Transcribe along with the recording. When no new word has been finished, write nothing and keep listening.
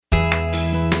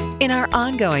In our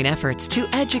ongoing efforts to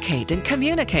educate and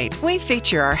communicate, we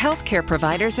feature our healthcare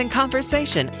providers in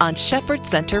conversation on Shepherd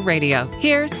Center Radio.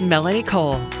 Here's Melanie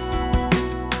Cole.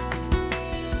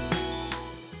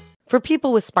 For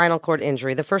people with spinal cord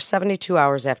injury, the first 72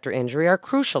 hours after injury are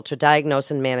crucial to diagnose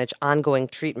and manage ongoing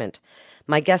treatment.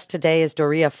 My guest today is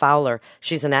Doria Fowler.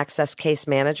 She's an Access Case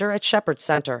Manager at Shepherd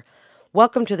Center.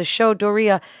 Welcome to the show,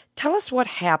 Doria. Tell us what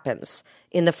happens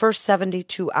in the first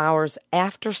 72 hours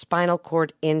after spinal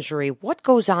cord injury. What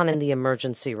goes on in the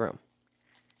emergency room?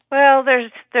 Well,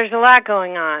 there's a lot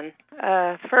going on.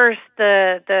 First,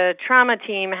 the trauma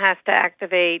team has to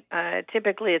activate.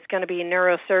 Typically, it's going to be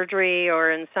neurosurgery, or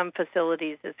in some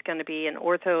facilities, it's going to be an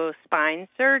ortho spine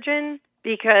surgeon,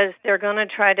 because they're going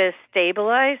to try to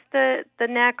stabilize the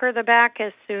neck or the back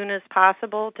as soon as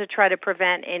possible to try to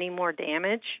prevent any more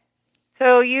damage.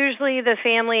 So usually the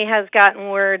family has gotten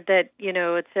word that,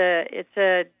 it's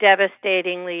a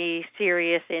devastatingly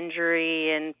serious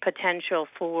injury and potential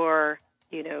for,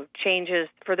 changes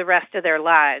for the rest of their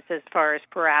lives as far as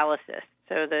paralysis.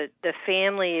 So the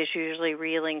family is usually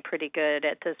reeling pretty good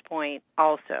at this point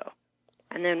also.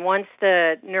 And then once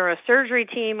the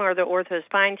neurosurgery team or the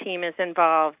orthospine team is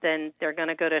involved, then they're going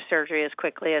to go to surgery as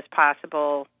quickly as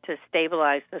possible to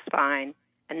stabilize the spine.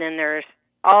 And then there's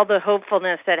all the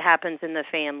hopefulness that happens in the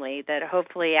family, that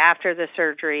hopefully after the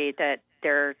surgery that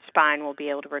their spine will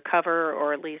be able to recover,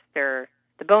 or at least the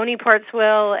bony parts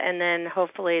will, and then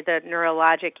hopefully the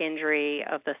neurologic injury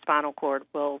of the spinal cord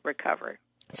will recover.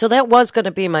 So that was going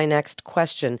to be my next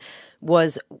question,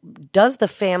 does the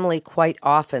family quite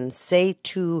often say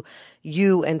to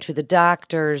you and to the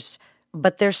doctors,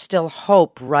 but there's still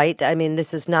hope, right? I mean,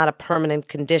 this is not a permanent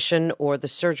condition, or the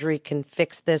surgery can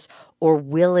fix this, or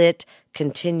will it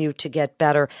continue to get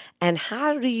better? And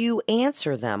how do you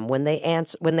answer them when they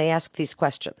ask these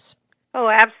questions? Oh,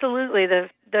 absolutely.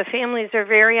 The families are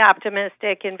very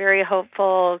optimistic and very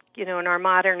hopeful. In our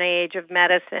modern age of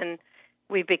medicine,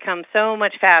 we've become so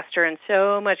much faster and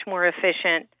so much more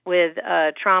efficient with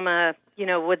trauma,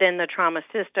 within the trauma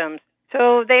systems.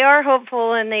 So they are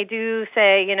hopeful, and they do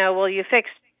say, well, you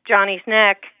fixed Johnny's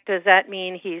neck. Does that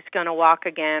mean he's going to walk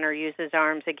again or use his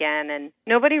arms again? And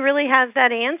nobody really has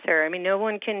that answer. I mean, no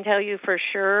one can tell you for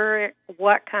sure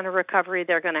what kind of recovery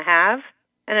they're going to have.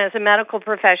 And as a medical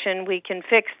profession, we can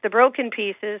fix the broken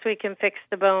pieces, we can fix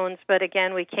the bones, but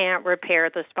again, we can't repair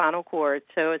the spinal cord.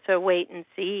 So it's a wait and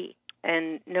see.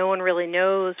 And no one really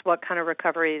knows what kind of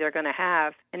recovery they're going to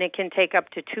have. And it can take up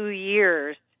to 2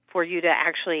 years for you to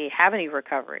actually have any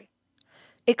recovery.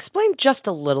 Explain just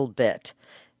a little bit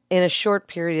in a short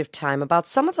period of time about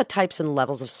some of the types and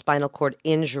levels of spinal cord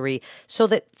injury so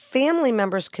that family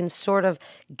members can sort of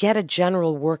get a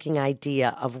general working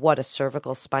idea of what a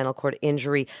cervical spinal cord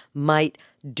injury might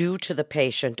do to the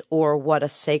patient, or what a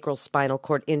sacral spinal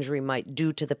cord injury might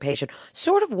do to the patient,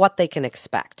 sort of what they can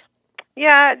expect.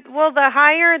 Yeah, well, the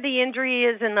higher the injury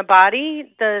is in the body,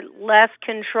 the less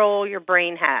control your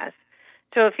brain has.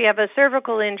 So if you have a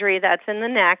cervical injury, that's in the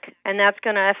neck, and that's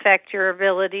going to affect your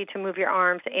ability to move your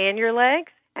arms and your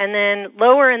legs. And then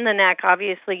lower in the neck,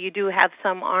 obviously, you do have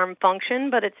some arm function,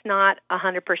 but it's not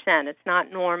 100%. It's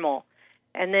not normal.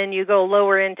 And then you go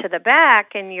lower into the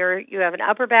back, and you have an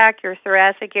upper back, your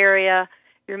thoracic area,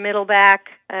 your middle back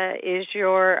is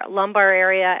your lumbar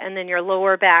area, and then your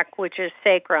lower back, which is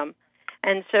sacrum.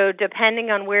 And so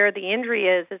depending on where the injury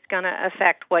is, it's going to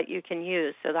affect what you can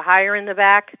use. So the higher in the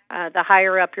back, the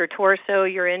higher up your torso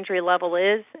your injury level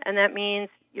is, and that means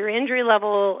your injury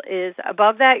level is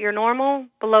above that, you're normal,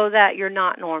 below that, you're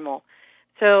not normal.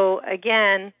 So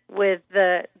again, with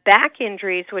the back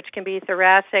injuries, which can be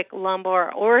thoracic,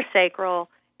 lumbar, or sacral,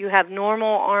 you have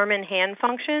normal arm and hand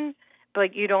function,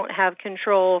 but you don't have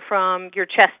control from your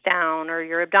chest down or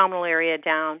your abdominal area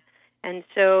down. And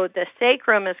so the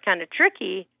sacrum is kind of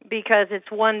tricky because it's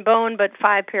one bone but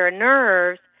 5 pair of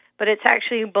nerves, but it's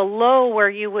actually below where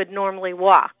you would normally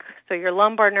walk. So your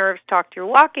lumbar nerves talk to your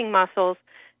walking muscles.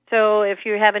 So if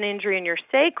you have an injury in your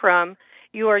sacrum,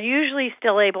 you are usually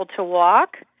still able to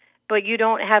walk, but you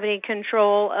don't have any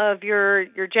control of your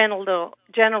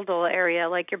genital area,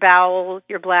 like your bowel,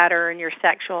 your bladder, and your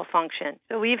sexual function.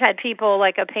 So we've had people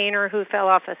like a painter who fell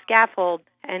off a scaffold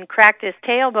and cracked his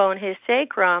tailbone, his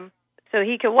sacrum, so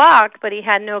he could walk, but he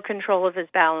had no control of his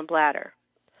bowel and bladder.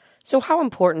 So how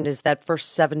important is that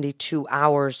first 72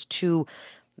 hours to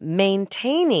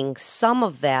maintaining some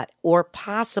of that, or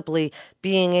possibly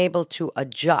being able to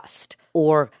adjust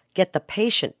or get the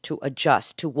patient to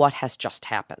adjust to what has just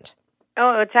happened?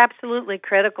 Oh, it's absolutely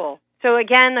critical. So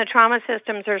again, the trauma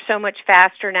systems are so much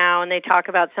faster now, and they talk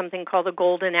about something called the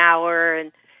golden hour,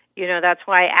 and That's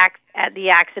why at the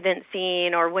accident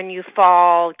scene or when you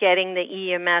fall, getting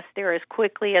the EMS there as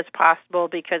quickly as possible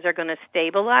because they're going to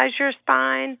stabilize your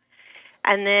spine.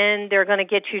 And then they're going to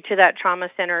get you to that trauma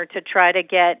center to try to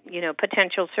get,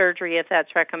 potential surgery if that's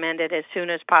recommended as soon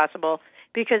as possible,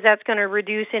 because that's going to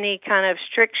reduce any kind of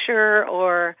stricture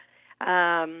or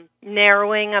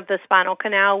narrowing of the spinal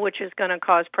canal, which is going to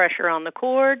cause pressure on the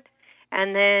cord.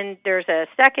 And then there's a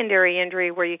secondary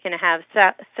injury where you can have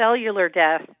cellular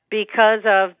death because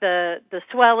of the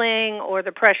swelling or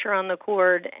the pressure on the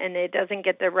cord, and it doesn't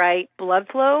get the right blood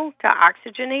flow to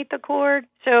oxygenate the cord.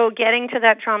 So getting to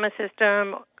that trauma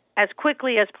system as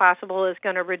quickly as possible is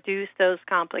going to reduce those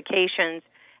complications,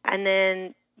 and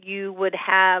then you would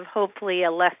have hopefully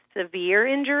a less severe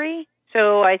injury.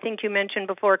 So I think you mentioned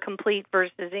before complete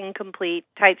versus incomplete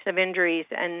types of injuries,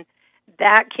 and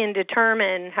that can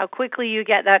determine how quickly you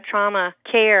get that trauma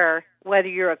care, whether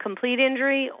you're a complete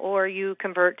injury or you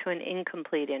convert to an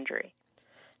incomplete injury.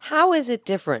 How is it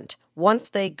different once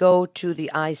they go to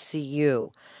the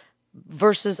ICU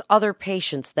versus other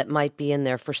patients that might be in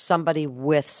there for somebody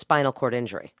with spinal cord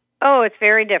injury? Oh, it's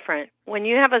very different. When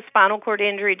you have a spinal cord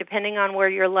injury, depending on where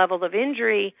your level of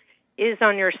injury is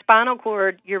on your spinal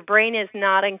cord, your brain is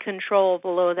not in control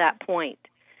below that point.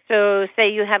 So say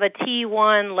you have a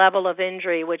T1 level of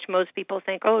injury, which most people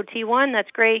think, oh, T1, that's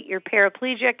great, you're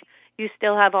paraplegic, you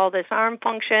still have all this arm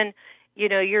function,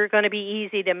 you're going to be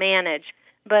easy to manage.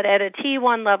 But at a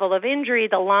T1 level of injury,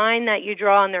 the line that you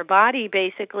draw on their body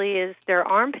basically is their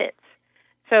armpits.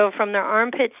 So from their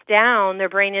armpits down, their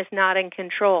brain is not in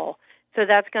control. So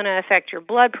that's going to affect your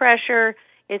blood pressure,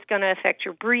 it's going to affect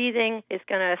your breathing, it's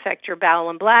going to affect your bowel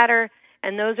and bladder,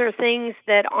 and those are things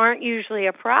that aren't usually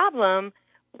a problem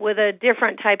with a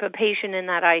different type of patient in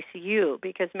that ICU,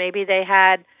 because maybe they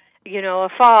had, a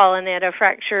fall and they had a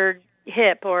fractured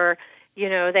hip, or,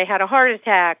 they had a heart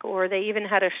attack, or they even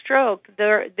had a stroke.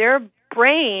 Their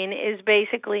brain is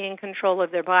basically in control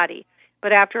of their body.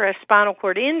 But after a spinal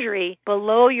cord injury,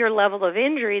 below your level of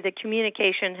injury, the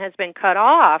communication has been cut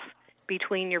off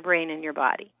between your brain and your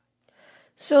body.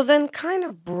 So then kind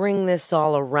of bring this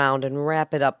all around and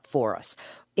wrap it up for us.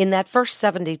 In that first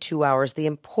 72 hours, the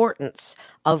importance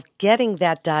of getting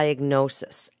that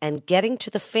diagnosis and getting to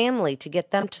the family to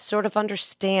get them to sort of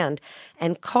understand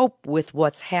and cope with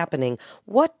what's happening.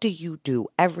 What do you do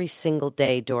every single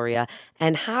day, Doria?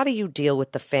 And how do you deal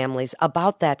with the families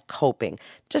about that coping?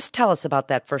 Just tell us about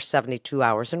that first 72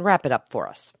 hours and wrap it up for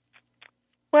us.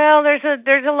 Well,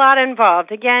 there's a lot involved.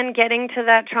 Again, getting to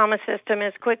that trauma system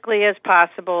as quickly as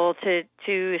possible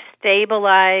to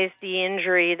stabilize the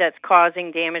injury that's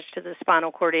causing damage to the spinal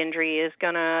cord injury is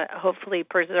going to hopefully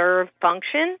preserve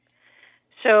function.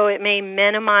 So it may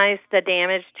minimize the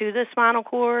damage to the spinal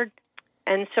cord.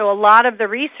 And so a lot of the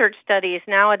research studies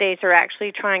nowadays are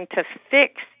actually trying to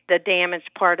fix the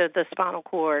damaged part of the spinal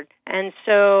cord. And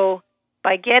so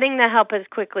by getting the help as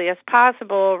quickly as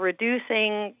possible,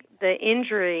 reducing the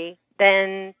injury,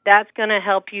 then that's going to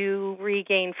help you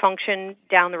regain function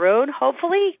down the road,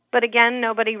 hopefully. But again,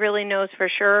 nobody really knows for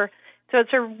sure. So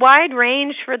it's a wide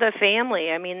range for the family.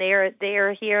 I mean, they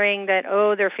are hearing that,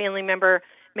 their family member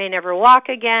may never walk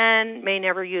again, may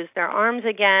never use their arms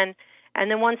again.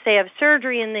 And then once they have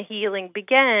surgery and the healing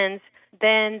begins,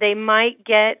 then they might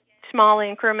get small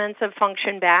increments of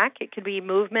function back. It could be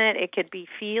movement, it could be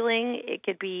feeling, it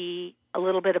could be a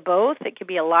little bit of both, it could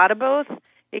be a lot of both.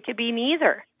 It could be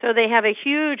neither. So they have a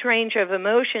huge range of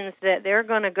emotions that they're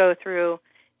going to go through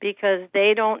because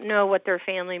they don't know what their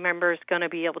family member is going to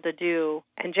be able to do.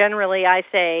 And generally, I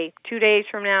say 2 days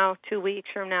from now, 2 weeks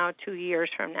from now, 2 years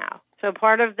from now. So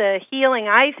part of the healing,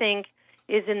 I think,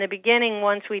 is in the beginning,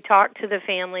 once we talk to the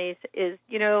families, is,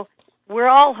 we're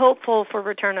all hopeful for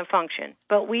return of function,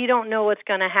 but we don't know what's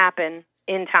going to happen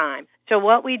in time. So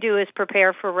what we do is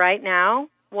prepare for right now.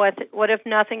 What if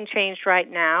nothing changed right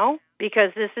now?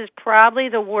 Because this is probably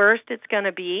the worst it's going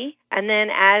to be. And then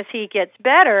as he gets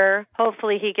better,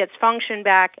 hopefully he gets function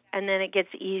back, and then it gets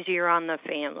easier on the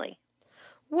family.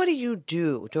 What do you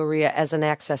do, Doria, as an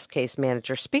access case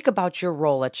manager? Speak about your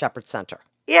role at Shepherd Center.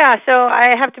 Yeah, so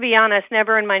I have to be honest,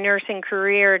 never in my nursing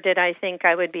career did I think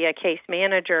I would be a case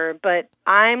manager, but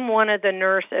I'm one of the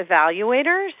nurse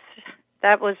evaluators.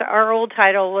 That was, our old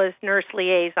title was nurse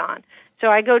liaison. So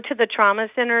I go to the trauma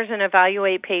centers and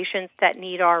evaluate patients that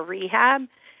need our rehab.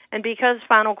 And because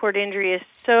spinal cord injury is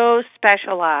so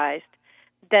specialized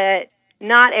that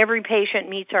not every patient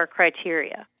meets our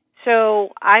criteria.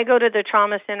 So I go to the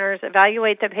trauma centers,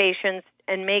 evaluate the patients,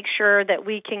 and make sure that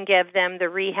we can give them the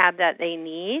rehab that they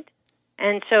need.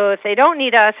 And so if they don't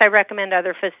need us, I recommend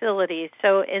other facilities.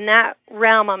 So in that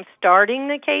realm, I'm starting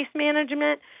the case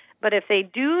management, But if they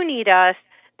do need us,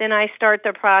 then I start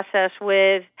the process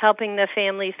with helping the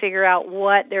family figure out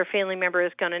what their family member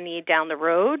is going to need down the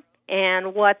road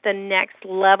and what the next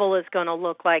level is going to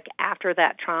look like after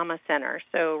that trauma center.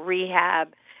 So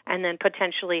rehab and then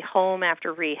potentially home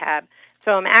after rehab.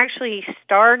 So I'm actually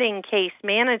starting case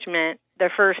management the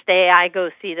first day I go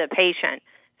see the patient.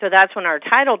 So that's when our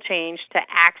title changed to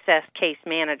Access Case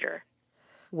Manager.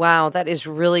 Wow, that is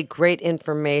really great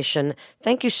information.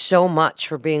 Thank you so much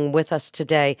for being with us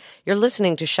today. You're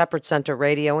listening to Shepherd Center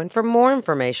Radio, and for more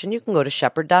information, you can go to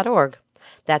shepherd.org.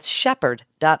 That's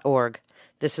shepherd.org.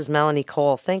 This is Melanie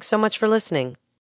Cole. Thanks so much for listening.